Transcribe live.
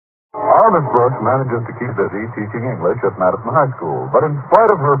Our Miss Brooks manages to keep busy teaching English at Madison High School. But in spite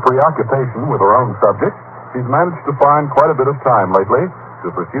of her preoccupation with her own subject, she's managed to find quite a bit of time lately to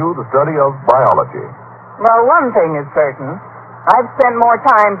pursue the study of biology. Well, one thing is certain. I've spent more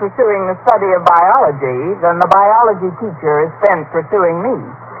time pursuing the study of biology than the biology teacher has spent pursuing me.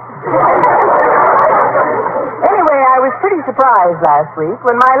 Anyway, I was pretty surprised last week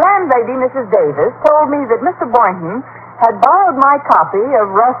when my landlady, Mrs. Davis, told me that Mr. Boynton had borrowed my copy of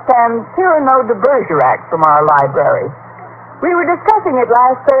Rostand's Cyrano de Bergerac from our library. We were discussing it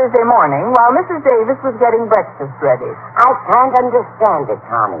last Thursday morning while Mrs. Davis was getting breakfast ready. I can't understand it,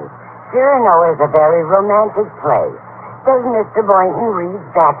 Connie. Cyrano is a very romantic play. Doesn't Mr. Boynton read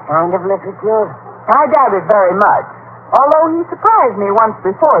that kind of literature? I doubt it very much. Although he surprised me once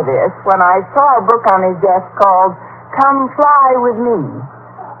before this when I saw a book on his desk called Come Fly With Me.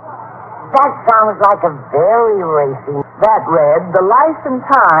 That sounds like a very racy... That read, The Life and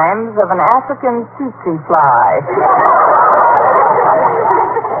Times of an African Tsetse Fly.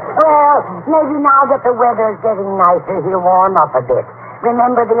 Well, maybe now that the weather is getting nicer, he'll warm up a bit.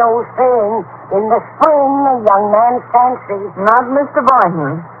 Remember the old saying, in the spring, a young man's fancy. Not Mr.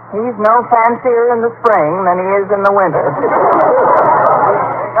 Boynton. He's no fancier in the spring than he is in the winter.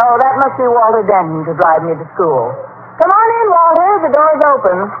 Oh, that must be Walter Denton to drive me to school. Come on in, Walter. The door's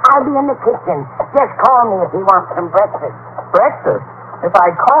open. I'll be in the kitchen. Just call me if you want some breakfast. Breakfast? If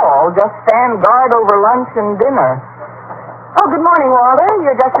I call, just stand guard over lunch and dinner. Oh, good morning, Walter.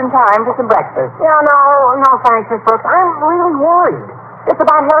 You're just in time for some breakfast. Yeah, no, thanks, Miss Brooks. I'm really worried. It's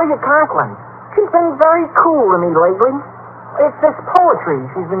about Harriet Conklin. She's been very cool to me lately. It's this poetry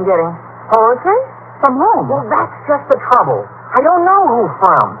she's been getting. Poetry? From whom? Well, that's just the trouble. I don't know who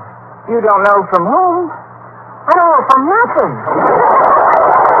from. You don't know from whom? I don't know from nothing.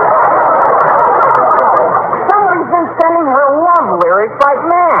 Somebody's been sending her love lyrics like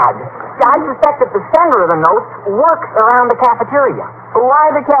mad. I suspect that the sender of the notes works around the cafeteria.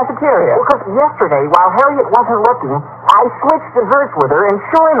 Why the cafeteria? Well, because yesterday, while Harriet wasn't looking, I switched desserts with her, and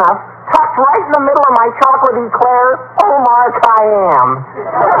sure enough, tucked right in the middle of my chocolate eclair, Omar Khayyam.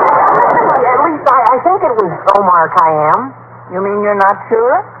 At least I think it was Omar Khayyam. You mean you're not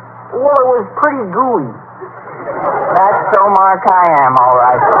sure? Well, it was pretty gooey. That's Omar Khayyam, all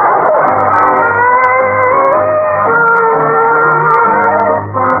right.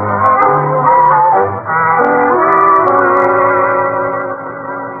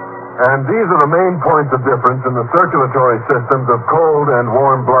 And these are the main points of difference in the circulatory systems of cold and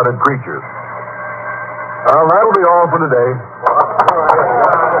warm-blooded creatures. Well, that'll be all for today.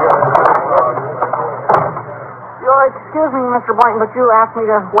 You'll excuse me, Mr. Boynton, but you asked me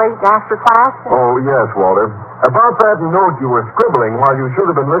to wait after class? Oh, yes, Walter. About that note you were scribbling while you should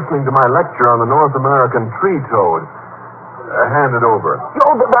have been listening to my lecture on the North American tree toad. Hand it over.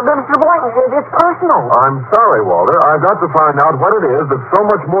 Oh, but Mr. Boynton, it's personal. I'm sorry, Walter. I've got to find out what it is that's so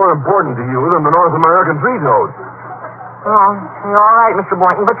much more important to you than the North American tree toad. Oh, you're all right, Mr.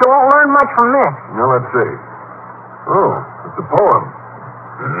 Boynton, but you won't learn much from this. Now, let's see. Oh, it's a poem.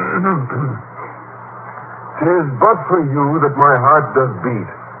 "'Tis but for you that my heart does beat,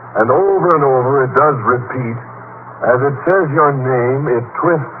 and over it does repeat. As it says your name, it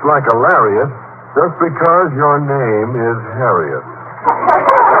twists like a lariat, just because your name is Harriet."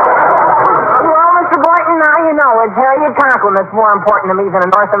 Well, Mr. Boynton, now you know it's Harriet Conklin that's more important to me than a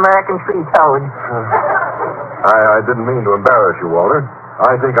North American tree toad. I didn't mean to embarrass you, Walter.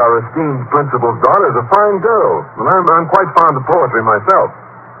 I think our esteemed principal's daughter is a fine girl, and I'm quite fond of poetry myself.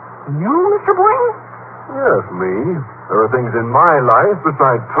 You, Mr. Boynton? Yes, me. There are things in my life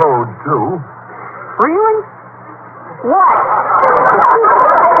besides toads, too. Really? What?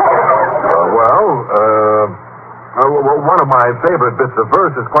 One of my favorite bits of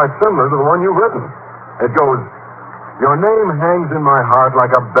verse is quite similar to the one you've written. It goes, "Your name hangs in my heart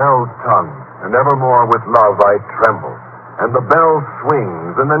like a bell's tongue, and evermore with love I tremble. And the bell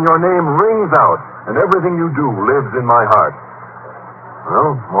swings, and then your name rings out, and everything you do lives in my heart."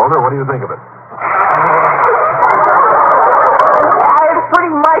 Well, Walter, what do you think of it? It's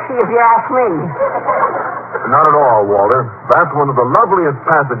pretty mushy, if you ask me. Not at all, Walter. That's one of the loveliest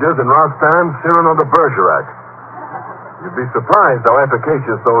passages in Rostand's Cyrano de Bergerac. You'd be surprised how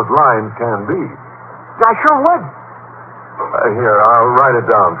efficacious those lines can be. I sure would. Here, I'll write it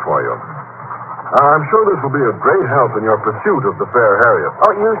down for you. I'm sure this will be a great help in your pursuit of the fair Harriet.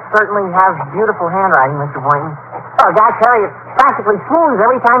 Oh, you certainly have beautiful handwriting, Mr. Boynton. Oh, gosh, Harriet practically swoons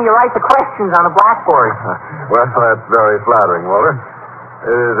every time you write the questions on the blackboard. Well, that's very flattering, Walter.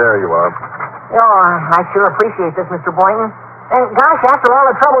 There you are. Oh, I sure appreciate this, Mr. Boynton. And, gosh, after all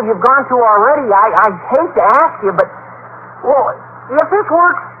the trouble you've gone through already, I hate to ask you, but, well, If this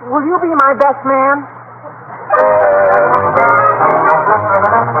works, will you be my best man?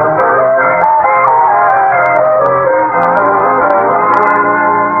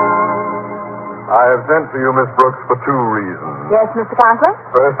 I have sent for you, Miss Brooks, for two reasons. Yes, Mr. Conklin?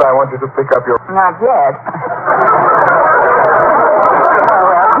 First, I want you to pick up your... Not yet. Oh,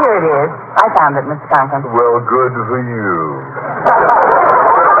 well, here it is. I found it, Mr. Conklin. Well, good for you.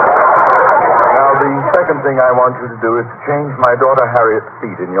 Now, the second thing I want you to do is to change my daughter Harriet's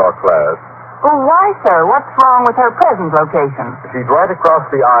seat in your class. Oh, why, sir? What's wrong with her present location? She's right across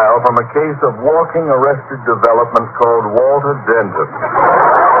the aisle from a case of walking arrested development called Walter Denton.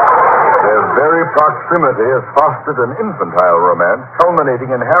 Their very proximity has fostered an infantile romance, culminating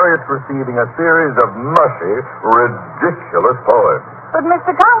in Harriet's receiving a series of mushy, ridiculous poems. But,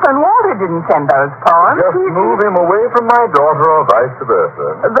 Mr. Conklin, Walter didn't send those poems. Just move him away from my daughter or vice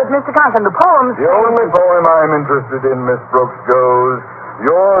versa. But, Mr. Conklin, the poems... The only poem I'm interested in, Miss Brooks, goes,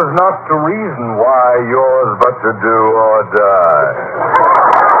 yours not to reason why, yours but to do or die.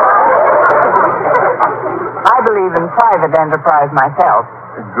 I believe in private enterprise myself.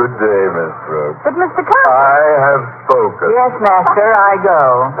 Good day, Miss Brooks. But, Mr. Conklin... I have spoken. Yes, Master, I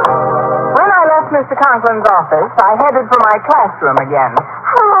go. When I left Mr. Conklin's office, I headed for my classroom again.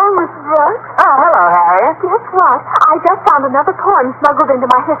 Hello, Miss Brooks. Oh, hello, Harriet. Guess what? I just found another poem smuggled into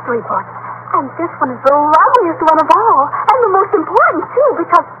my history book. And this one is the loveliest one of all. And the most important, too,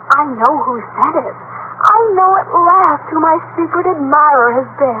 because I know who said it. I know at last who my secret admirer has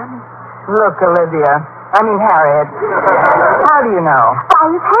been. Look, Harriet. How do you know? By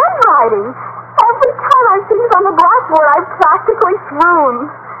his handwriting. Every time I see it on the blackboard, I've practically swooned.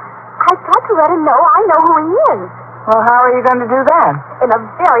 I've got to let him know I know who he is. Well, how are you going to do that? In a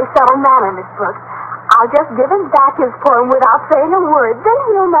very subtle manner, Miss Brooks. I'll just give him back his poem without saying a word. Then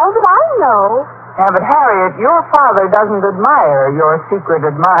he'll know that I know. Yeah, but Harriet, your father doesn't admire your secret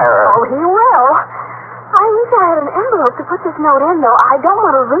admirer. Oh, he will. I wish I had an envelope to put this note in, though. I don't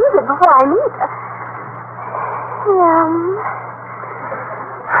want to lose it before I meet... You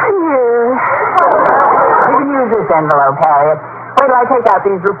can use this envelope, Harriet. Wait till I take out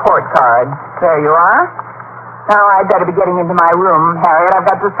these report cards. There you are. Now, I'd better be getting into my room, Harriet. I've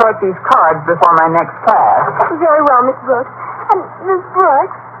got to sort these cards before my next class. Very well, Miss Brooks. And, Miss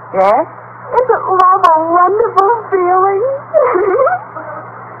Brooks... Yes? Isn't love a wonderful feeling?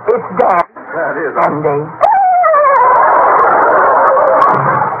 It's Dan. That is. Andy.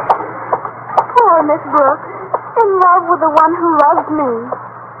 Poor Miss Brooks. In love with the one who loves me.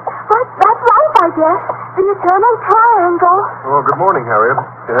 But that's life, I guess. The eternal triangle. Oh, good morning, Harriet.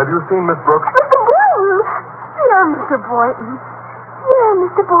 Have you seen Miss Brooks? Mr. Boynton! Dear Mr. Boynton. Dear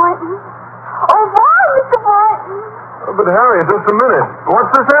Mr. Boynton. Au revoir, Mr. Boynton. But, Harriet, just a minute.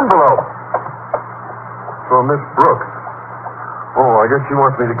 What's this envelope? For Miss Brooks. Oh, I guess she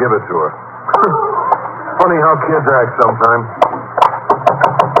wants me to give it to her. Funny how kids act sometimes.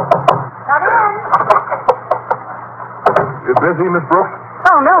 Come in. You busy, Miss Brooks?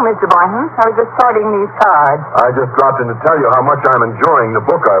 Oh, no, Mr. Boynton. I was just sorting these cards. I just dropped in to tell you how much I'm enjoying the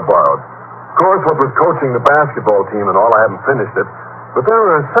book I borrowed. Of course, what with coaching the basketball team and all, I haven't finished it. But there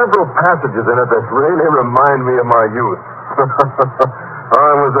are several passages in it that really remind me of my youth.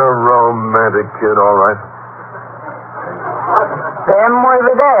 I was a romantic kid, all right. Them were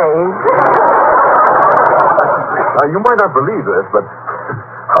the days. You might not believe this, but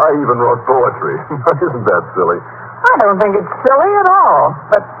I even wrote poetry. Isn't that silly? I don't think it's silly at all.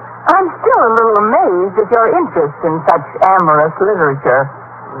 But I'm still a little amazed at your interest in such amorous literature.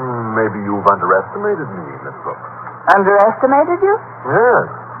 Maybe you've underestimated me, Miss Brooks. Underestimated you? Yes.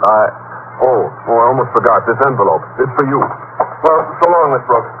 I almost forgot. This envelope. It's for you. Well, so long, Miss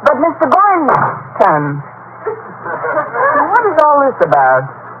Brooks. But Mr. Boynton. What is all this about?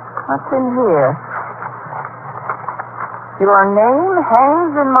 What's in here? Your name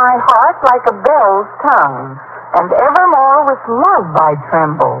hangs in my heart like a bell's tongue, and evermore with love I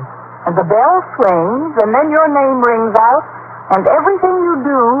tremble. And the bell swings, and then your name rings out, and everything you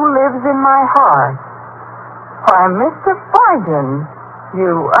do lives in my heart. Why, Mr. Boynton,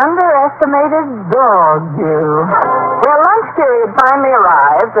 you underestimated dog, you. Well, lunch period finally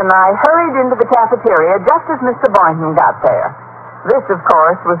arrived, and I hurried into the cafeteria just as Mr. Boynton got there. This, of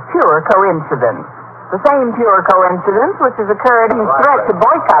course, was pure coincidence. The same pure coincidence which has occurred in threat to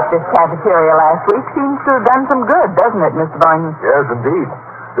boycott this cafeteria last week seems to have done some good, doesn't it, Mr. Boynton? Yes, indeed.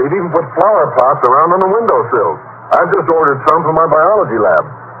 They'd even put flower pots around on the windowsills. I've just ordered some for my biology lab.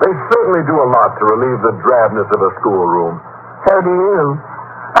 They certainly do a lot to relieve the drabness of a schoolroom. So do you.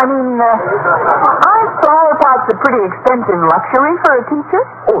 Aren't flower pots a pretty expensive luxury for a teacher?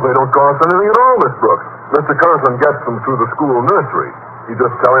 Oh, they don't cost anything at all, Miss Brooks. Mr. Conklin gets them through the school nursery. You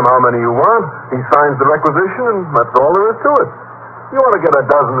just tell him how many you want, he signs the requisition, and that's all there is to it. You ought to get a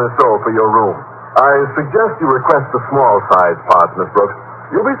dozen or so for your room. I suggest you request the small-size pots, Miss Brooks.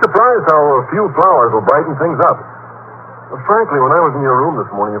 You'll be surprised how a few flowers will brighten things up. Frankly, when I was in your room this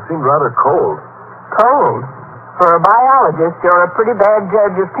morning, it seemed rather cold. Cold? For a biologist, you're a pretty bad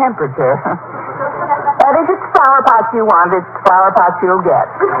judge of temperature. But if it's flower pots you want, it's flower pots you'll get.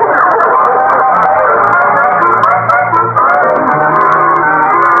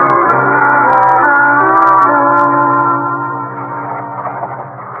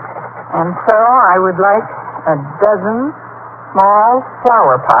 And so I would like a dozen small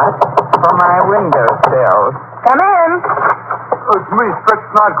flower pots for my windowsills. Come in. Oh, it's me, Stretch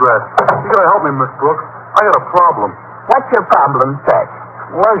Snodgrass. You gotta help me, Miss Brooks. I got a problem. What's your problem, Stretch?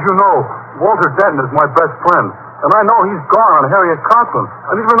 Well, as you know, Walter Denton is my best friend. And I know he's gone on Harriet Conklin.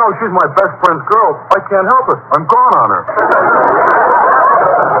 And even though she's my best friend's girl, I can't help it. I'm gone on her.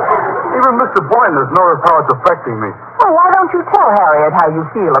 Even Mr. Boynton has noticed how it's affecting me. Well, why don't you tell Harriet how you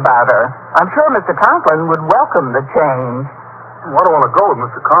feel about her? I'm sure Mr. Conklin would welcome the change. Well, I don't want to go with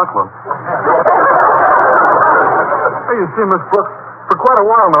Mr. Conklin. Hey, you see, Miss Brooks, for quite a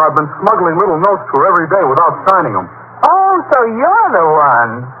while now I've been smuggling little notes to her every day without signing them. Oh, so you're the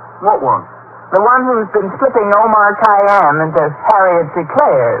one. What one? The one who's been slipping Omar Khayyam into Harriet's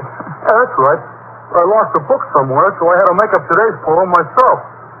eclairs. Yeah, that's right. I lost a book somewhere, so I had to make up today's poem myself.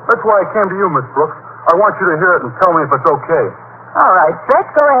 That's why I came to you, Miss Brooks. I want you to hear it and tell me if it's okay. All right,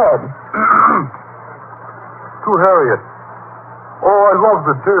 Stretch, go ahead. To Harriet. Oh, I love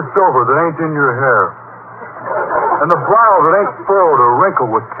the dear silver that ain't in your hair. And the brow that ain't furrowed or wrinkled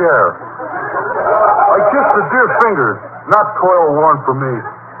with care. I kiss the dear fingers, not toil-worn for me.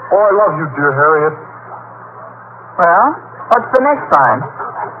 Oh, I love you, dear Harriet. Well, what's the next line?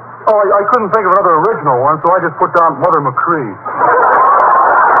 Oh, I couldn't think of another original one, so I just put down Mother McCree.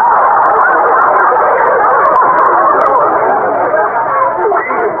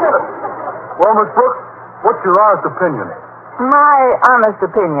 Well, Miss Brooks, what's your honest opinion? My honest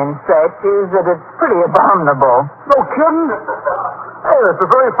opinion, Stretch, is that it's pretty abominable. No kidding? Hey, that's the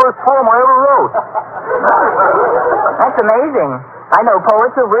very first poem I ever wrote. That's amazing. I know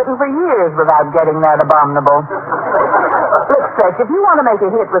poets who've written for years without getting that abominable. Look, Stretch, if you want to make a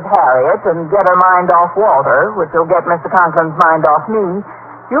hit with Harriet and get her mind off Walter, which will get Mr. Conklin's mind off me,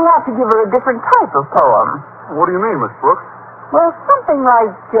 you'll have to give her a different type of poem. What do you mean, Miss Brooks? Well, something like,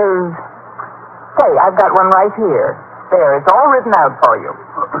 say, I've got one right here. There, it's all written out for you.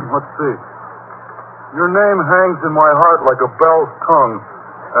 Let's see. Your name hangs in my heart like a bell's tongue,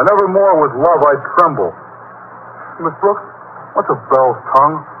 and evermore with love I tremble. Miss Brooks, what's a bell's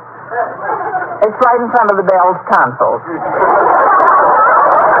tongue? It's right in front of the bell's tonsils.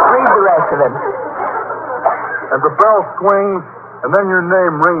 Read the rest of it. And the bell swings, and then your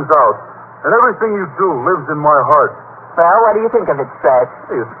name rings out, and everything you do lives in my heart. Well, what do you think of it, Stretch?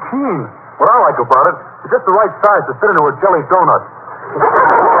 Hey, it's keen. What I like about it is just the right size to fit into a jelly donut.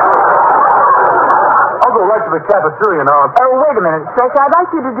 I'll go right to the cafeteria now. Oh, wait a minute, Stretch. I'd like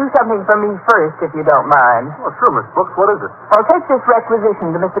you to do something for me first, if you don't mind. Oh, sure, Miss Brooks. What is it? Well, take this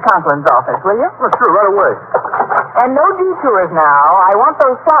requisition to Mr. Conklin's office, will you? Oh, sure, right away. And no detours now. I want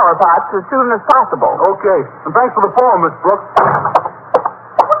those flower pots as soon as possible. Okay. And thanks for the poem, Miss Brooks.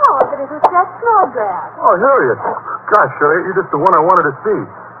 Oh, but it was Stretch Snodgrass. Oh, Harriet. Gosh, Harriet, you're just the one I wanted to see.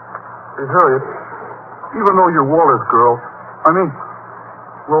 Hey, Harriet, even though you're Walter's girl,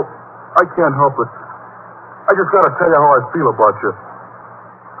 well, I can't help it. I just gotta tell you how I feel about you.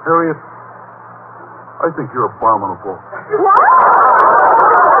 Harriet, I think you're abominable. What?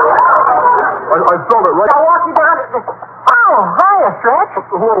 I felt it right... I'll walk you down to... Oh, hiya, Stretch.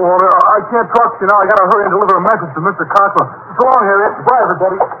 Hello, Walter. I can't talk to you now. I gotta hurry and deliver a message to Mr. Conklin. So long, Harriet. Bye,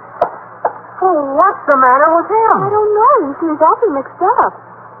 everybody. Well, what's the matter with him? I don't know. He seems awfully mixed up.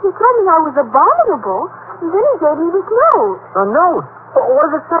 He told me I was abominable, and then he gave me this note. A note? What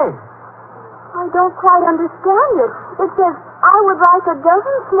does it say? I don't quite understand it. It says, I would like a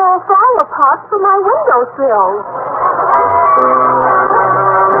dozen small flower pots for my windowsills.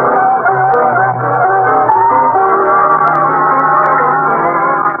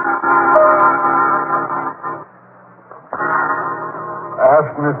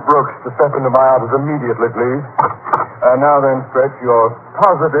 Ask Miss Brooks to step into my office immediately, please. Now then, Stretch, you're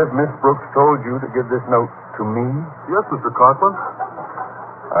positive Miss Brooks told you to give this note to me? Yes, Mr. Conklin.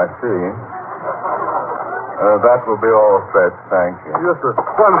 I see. That will be all, Stretch. Thank you. Yes, sir.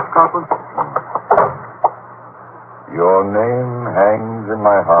 Bye, Mr. Conklin. Your name hangs in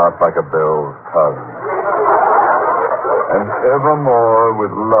my heart like a bell's tongue, and evermore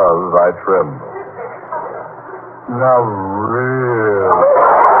with love I tremble. Now, really?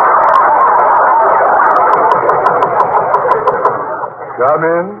 Come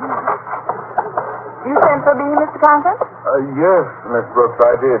in. You sent for me, Mr. Conklin? Yes, Miss Brooks,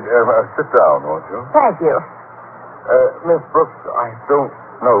 I did. Sit down, won't you? Thank you. Miss Brooks, I don't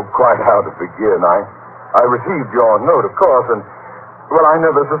know quite how to begin. I received your note, of course, and, well, I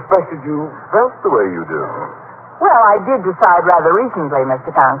never suspected you felt the way you do. Well, I did decide rather recently,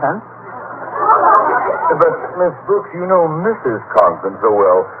 Mr. Conklin. But, Miss Brooks, you know Mrs. Conklin so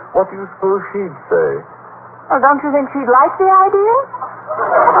well. What do you suppose she'd say? Well, don't you think she'd like the idea?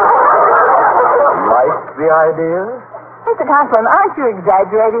 Like the idea? Mr. Conklin, aren't you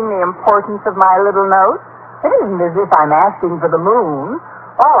exaggerating the importance of my little note? It isn't as if I'm asking for the moon.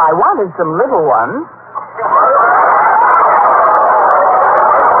 All I want is some little ones.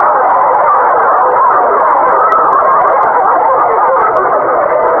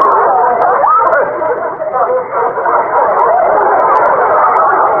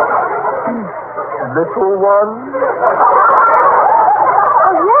 Little one?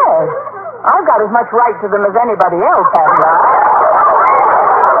 Oh, yes. I've got as much right to them as anybody else, haven't I?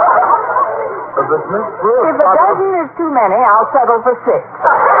 But Miss Brooks... If a dozen is too many, I'll settle for 6.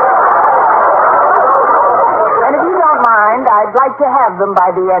 And if you don't mind, I'd like to have them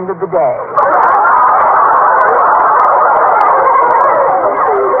by the end of the day.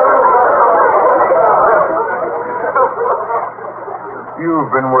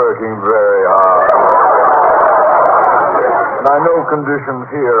 You've been working very hard. And I know conditions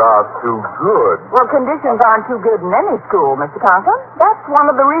here are too good. Well, conditions aren't too good in any school, Mr. Conklin. That's one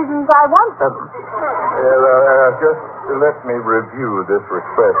of the reasons I want them. Just let me review this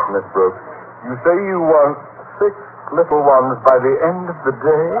request, Miss Brooks. You say you want 6 little ones by the end of the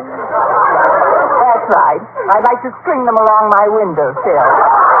day? That's right. I'd like to string them along my windowsill.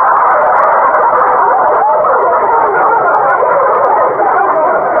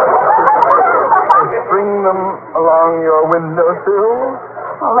 String them along your windowsill?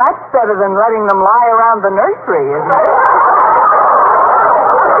 Well, that's better than letting them lie around the nursery, isn't it?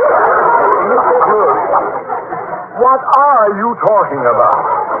 What are you talking about?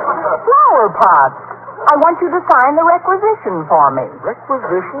 Flower pots. I want you to sign the requisition for me.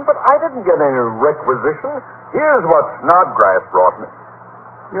 Requisition? But I didn't get any requisition. Here's what Snodgrass brought me.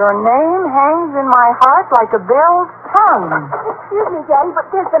 Your name hangs in my heart like a bell's tongue. Excuse me, Daddy,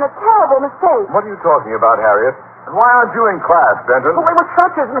 but there's been a terrible mistake. What are you talking about, Harriet? And why aren't you in class, Denton? Wait, what's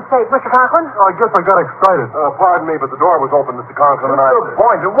such a mistake, Mr. Conklin? I guess I got excited. Pardon me, but the door was open, Mr. Conklin, and Mr.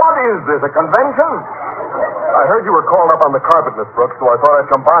 Boynton, what is this, a convention? I heard you were called up on the carpet, Miss Brooks, so I thought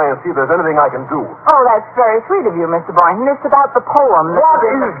I'd come by and see if there's anything I can do. Oh, that's very sweet of you, Mr. Boynton. It's about the poem. What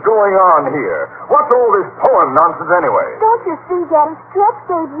is going on here? What's all this poem nonsense anyway? Don't you see, Daddy? Stretch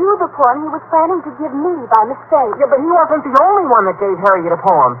gave you the poem he was planning to give me by mistake. Yeah, but he wasn't the only one that gave Harriet a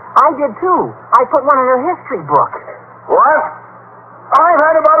poem. I did, too. I put one in her history book. What? I've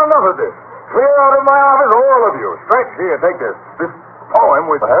had about enough of this. Clear out of my office, all of you. Stretch, here, take this. This poem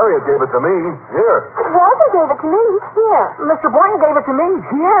with... Harriet gave it to me. Here. Walter gave it to me. Here. Mr. Boynton gave it to me.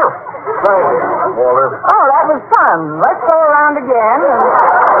 Here. Thank you, Walter. Oh, that was fun. Let's go around again.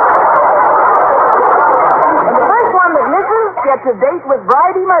 And the first one that misses gets a date with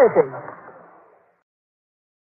Bridie Murphy.